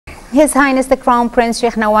His Highness the Crown Prince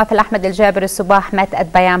Sheikh Nawaf Al-Ahmad Al-Sabah met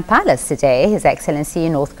at Bayan Palace today. His Excellency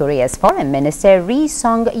North Korea's Foreign Minister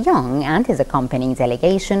Su Yong and his accompanying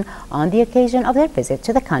delegation on the occasion of their visit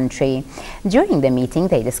to the country. During the meeting,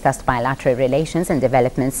 they discussed bilateral relations and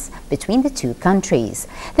developments between the two countries.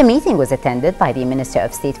 The meeting was attended by the Minister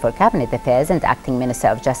of State for Cabinet Affairs and Acting Minister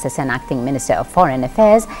of Justice and Acting Minister of Foreign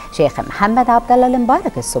Affairs, Sheikh Mohammed Abdullah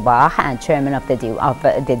Al-Mubarak Al-Sabah, and Chairman of the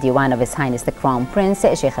Diwan of His Highness the Crown Prince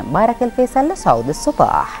Sheikh الفيصل لسعود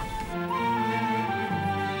الصباح.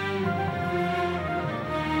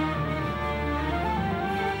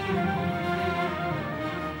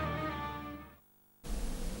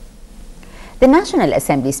 The National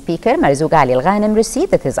Assembly Speaker Marzouq Al-Ghanim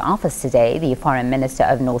received at his office today the Foreign Minister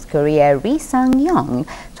of North Korea Su Yong.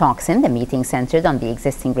 Talks in the meeting centered on the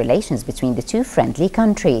existing relations between the two friendly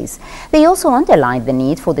countries. They also underlined the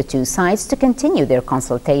need for the two sides to continue their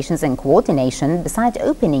consultations and coordination, besides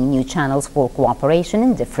opening new channels for cooperation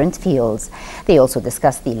in different fields. They also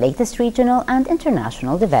discussed the latest regional and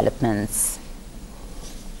international developments.